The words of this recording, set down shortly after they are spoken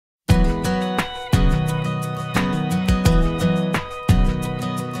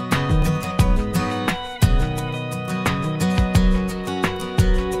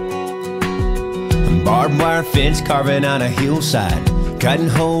wire fence carving on a hillside, cutting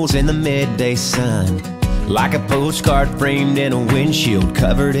holes in the midday sun, like a postcard framed in a windshield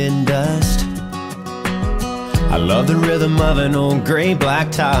covered in dust. I love the rhythm of an old gray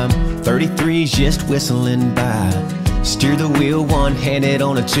blacktop, 33's just whistling by. Steer the wheel one-handed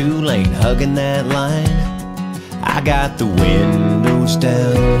on a two-lane, hugging that line. I got the windows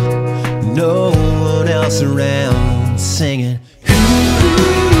down, no one else around, singing.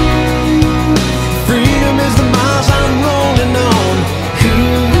 Freedom is the miles I'm rolling on.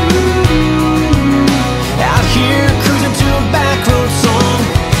 Out here cruising to a backroad song.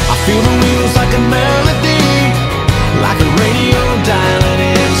 I feel the wheels like a melody, like a radio dialing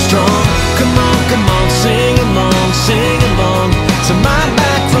in strong. Come on, sing along to my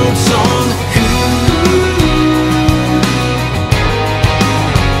backroad song.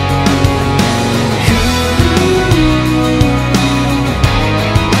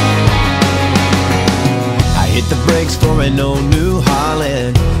 I hit the brakes for an old New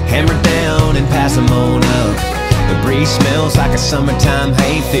Holland, hammer down and pass them on up. The breeze smells like a summertime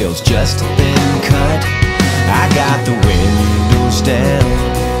hayfield's just been cut. I got the windows down,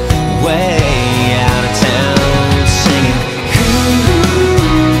 way out of town, singing.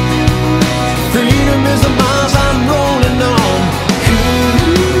 Freedom is the miles I'm rolling on.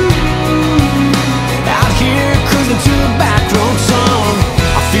 Out here cruising to a backroad song.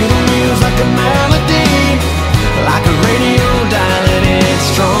 I feel the wheels like a melody, like a radio dialing in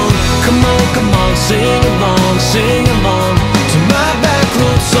strong. Come on, sing along to my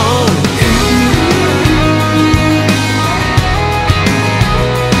backroad song.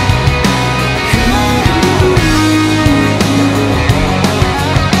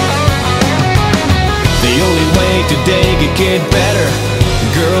 Today could get better,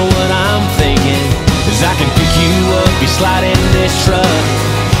 girl, what I'm thinking is I can pick you up, you slide in this truck,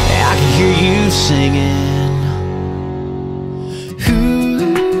 I can hear you singing.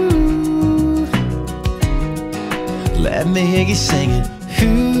 Ooh, let me hear you singing.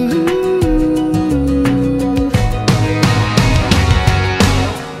 Ooh,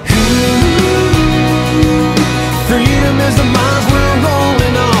 freedom is the miles we're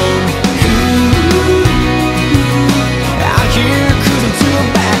rolling on.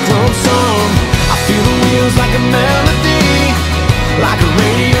 Song. I feel the wheels like a melody, like a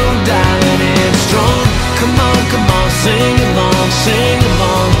radio dialing in strong. Come on, sing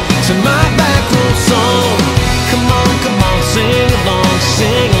along to my backroad song. Come on,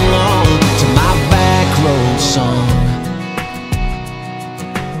 sing along to my backroad song.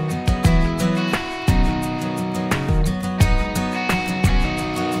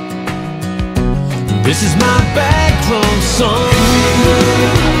 This is my backroad song.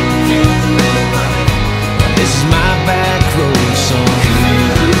 This is my backroad song.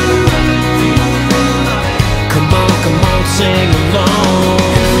 Come on, sing